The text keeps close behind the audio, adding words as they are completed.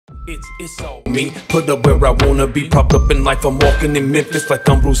It's all me, put up where I wanna be, propped up in life. I'm walking in Memphis like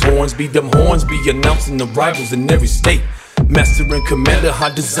I'm Bruce Hornsby. Them horns be announcing the rivals in every state. Master and commander,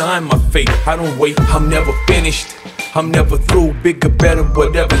 I design my fate. I don't wait, I'm never finished, I'm never through. Bigger, better,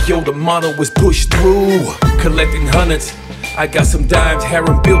 whatever, yo, the motto is push through. Collecting hundreds, I got some dimes,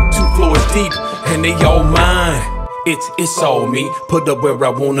 Harem built 2 floors deep, and they all mine. It's all me, put up where I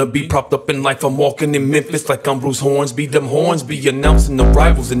wanna be, propped up in life. I'm walking in Memphis like I'm Bruce Hornsby. Them horns be announcing the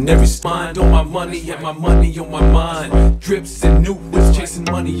rivals in every spine. On my money and my money on my mind. Drips and new whips, chasing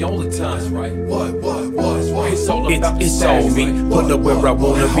money all the time. Right? What? It's all me, put up where I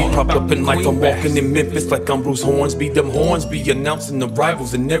wanna be, propped up in life. I'm walking in Memphis like I'm Bruce Hornsby. Them horns be announcing the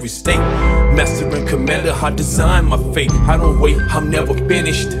rivals in every state. Master and commander, I design my fate. I don't wait, I'm never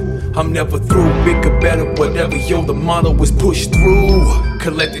finished, I'm never through. Bigger, better, whatever, yo, the motto is push through.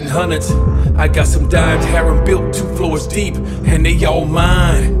 Collecting hundreds, I got some dimes, Harem built 2 floors deep, and they all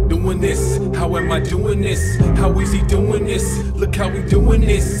mine. Doing this, how am I doing this? How is he doing this? Look how we doing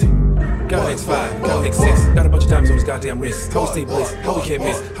this. Got an X5, got an X6, got a bunch of diamonds on his goddamn wrist. How we stay blessed, how we can't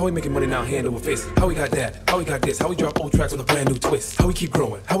miss, how we making money now hand over fist. How we got that, how we got this, how we drop old tracks with a brand new twist. How we keep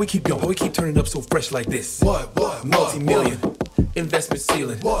growing, how we keep going, how we keep turning up so fresh like this. Multi-million investment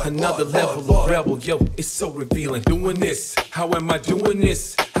ceiling, another level of rebel, yo, it's so revealing. Doing this, how am I doing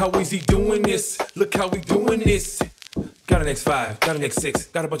this? How is he doing this? Look how we doing this. Got an X5, got an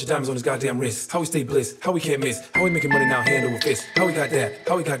X6, got a bunch of diamonds on his goddamn wrist. How we stay bliss, how we can't miss, how we making money now hand over fist. How we got that,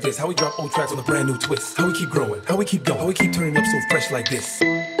 how we got this, how we drop old tracks with a brand new twist. How we keep growing, how we keep going, how we keep turning up so fresh like this.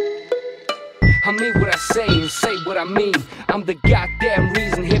 I mean what I say and say what I mean. I'm the goddamn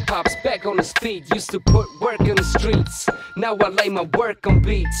reason hip-hop's back on its feet. Used to put work in the streets, now I lay my work on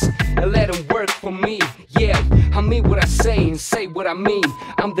beats and let them work for me. Yeah, I mean what I say and say what I mean.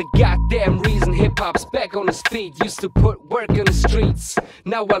 I'm the goddamn reason hip-hop's back on its feet. Used to put work in the streets,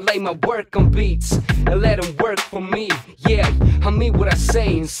 now I lay my work on beats and let them work for me. Yeah, I mean what I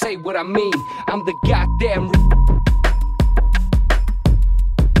say and say what I mean. I'm the goddamn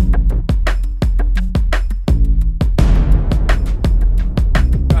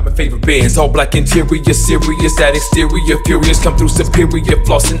Favorite bands, all black interior, serious that exterior, furious, come through superior,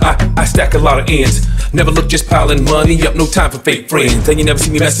 flossing. I stack a lot of ends, never look just piling money up, no time for fake friends. And you never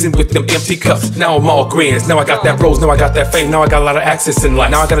see me messing with them empty cups. Now I'm all grands, now I got that rose, now I got that fame, now I got a lot of access in life.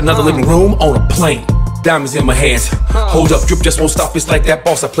 Now I got another living room on a plane. Diamonds in my hands, hold up, drip just won't stop. It's like that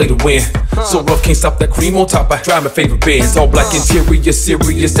boss, I play to win. So rough, can't stop that cream on top. I drive my favorite bands, all black interior,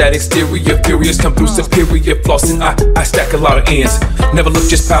 serious that exterior, furious, come through superior, flossing. I stack a lot of ends, never look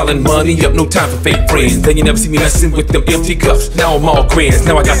just piling money up, no time for fake friends. Then you never see me messing with them empty cups. Now I'm all grands,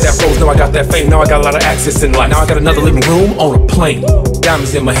 now I got that rose, now I got that fame, now I got a lot of access in life. Now I got another living room on a plane.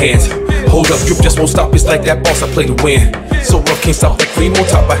 Diamonds in my hands, hold up, drip just won't stop. It's like that boss, I play to win. So rough, can't stop that cream on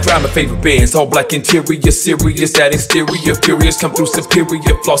top. I drive my favorite bands, all black interior, serious that exterior, furious, come through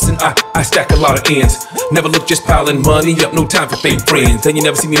superior, flossing. I stack a lot of ends, never look just piling money up, no time for fake friends. And you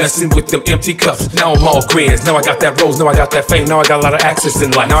never see me messing with them empty cups. Now I'm all grands, now I got that rose, now I got that fame, now I got a lot of access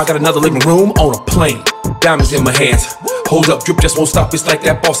in life. Now I got another living room on a plane. Diamonds in my hands, hold up, drip just won't stop. It's like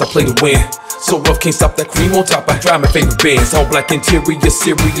that boss, I play to win. So rough, can't stop that cream on top. I drive my favorite bands, all black interior,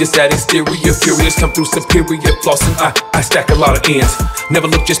 serious that exterior, furious, come through superior, flossing. I stack a lot of ends, never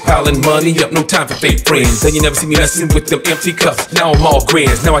look just piling money up, no time for fake friends. And you never see me messing with them empty cups. Now I'm all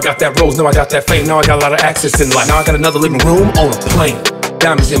grands, now I got that rose, now I got that fame, now I got a lot of access in life. Now I got another living room on a plane.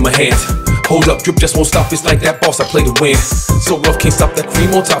 Diamonds in my hands, hold up, drip just won't stop. It's like that boss, I play to win. So rough, can't stop that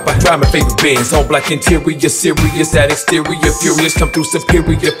cream on top. I drive my favorite bands, all black interior, serious that exterior, furious, come through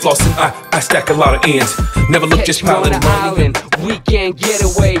superior, flossing. I stack a lot of ends, never look just piling money. Weekend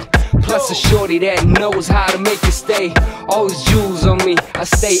getaway, plus a shorty that knows how to make it stay. All these jewels on me, I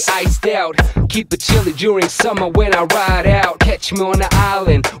stay iced out. Keep it chilly during summer when I ride out. Catch me on the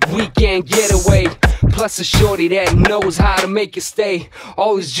island, weekend getaway. Plus a shorty that knows how to make it stay.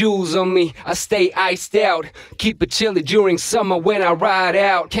 All these jewels on me, I stay iced out. Keep it chilly during summer when I ride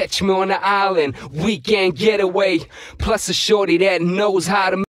out. Catch me on the island, weekend getaway. Plus a shorty that knows how to